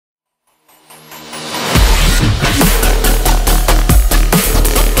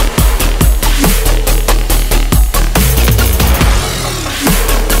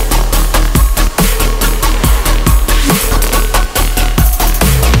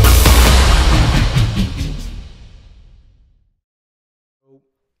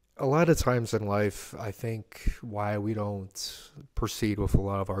A lot of times in life, I think why we don't proceed with a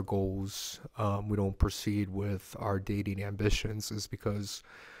lot of our goals, we don't proceed with our dating ambitions is because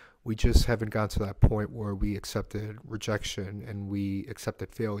we just haven't gotten to that point where we accepted rejection and we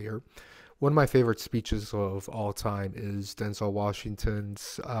accepted failure. One of my favorite speeches of all time is Denzel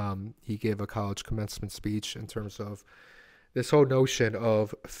Washington's. He gave a college commencement speech in terms of this whole notion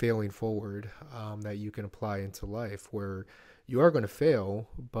of failing forward that you can apply into life, where you are going to fail,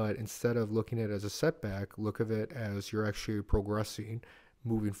 but instead of looking at it as a setback, look at it as you're actually progressing,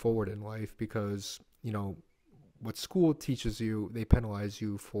 moving forward in life. Because what school teaches you, they penalize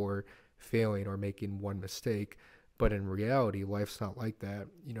you for failing or making one mistake. But in reality, life's not like that.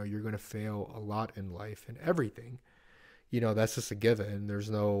 You're going to fail a lot in life and everything. That's just a given. There's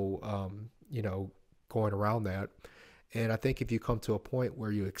no, going around that. And I think if you come to a point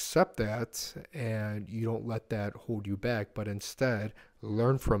where you accept that and you don't let that hold you back, but instead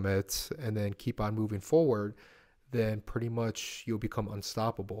learn from it and then keep on moving forward, then pretty much you'll become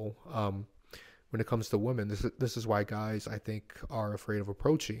unstoppable. When it comes to women, this is why guys, I think, are afraid of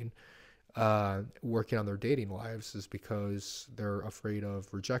approaching working on their dating lives, is because they're afraid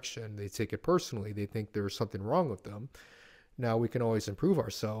of rejection. They take it personally. They think there's something wrong with them. Now, we can always improve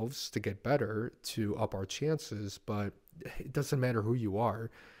ourselves to get better, to up our chances, but it doesn't matter who you are.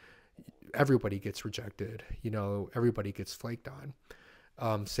 Everybody gets rejected. Everybody gets flaked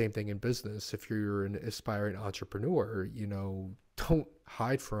on. Same thing in business. If you're an aspiring entrepreneur, don't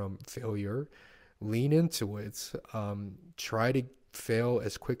hide from failure. Lean into it. Try to fail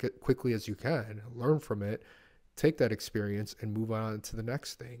as quickly as you can. Learn from it. Take that experience and move on to the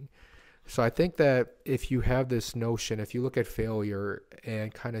next thing. So I think that if you have this notion, if you look at failure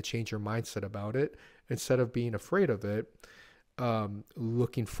and kind of change your mindset about it, instead of being afraid of it,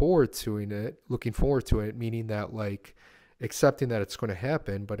 looking forward to it, meaning that, like, accepting that it's going to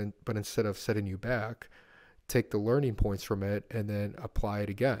happen, but instead of setting you back, take the learning points from it and then apply it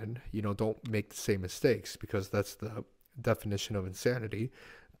again. Don't make the same mistakes, because that's the definition of insanity.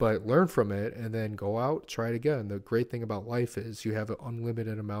 But learn from it and then go out, try it again. The great thing about life is you have an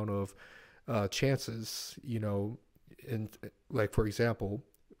unlimited amount of chances, and, like, for example,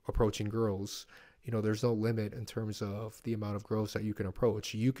 approaching girls, there's no limit in terms of the amount of girls that you can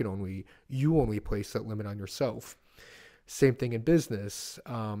approach. You only place that limit on yourself. Same thing in business.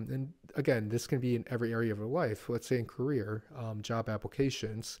 And again, this can be in every area of your life. Let's say in career, job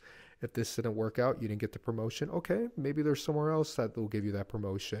applications. If this didn't work out, you didn't get the promotion, okay, maybe there's somewhere else that will give you that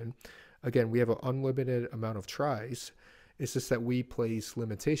promotion. Again, we have an unlimited amount of tries. It's just that we place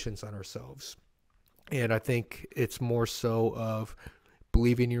limitations on ourselves. And I think it's more so of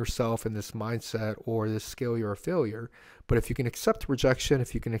believing in yourself in this mindset or this skill, you're a failure. But if you can accept rejection,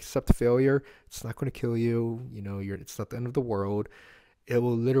 if you can accept failure, it's not going to kill you. It's not the end of the world. It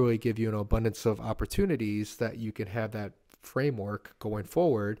will literally give you an abundance of opportunities that you can have that framework going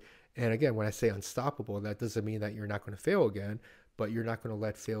forward. And again, when I say unstoppable, that doesn't mean that you're not going to fail again, but you're not going to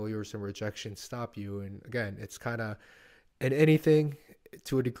let failures and rejection stop you. And again, it's kind of in anything,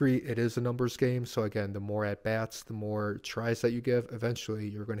 to a degree, it is a numbers game. So again, the more at bats, the more tries that you give, eventually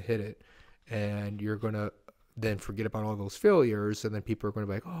you're going to hit it, and you're going to then forget about all those failures. And then people are going to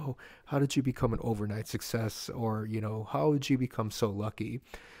be like, oh, how did you become an overnight success? Or, how did you become so lucky?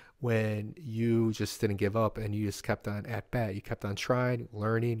 When you just didn't give up and you just kept on at bat. You kept on trying,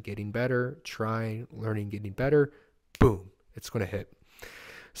 learning, getting better, trying, learning, getting better. Boom, it's going to hit.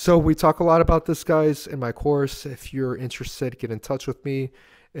 So we talk a lot about this, guys, in my course. If you're interested, get in touch with me.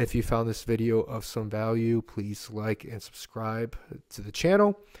 If you found this video of some value, please like and subscribe to the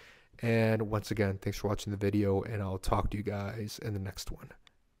channel. And once again, thanks for watching the video, and I'll talk to you guys in the next one.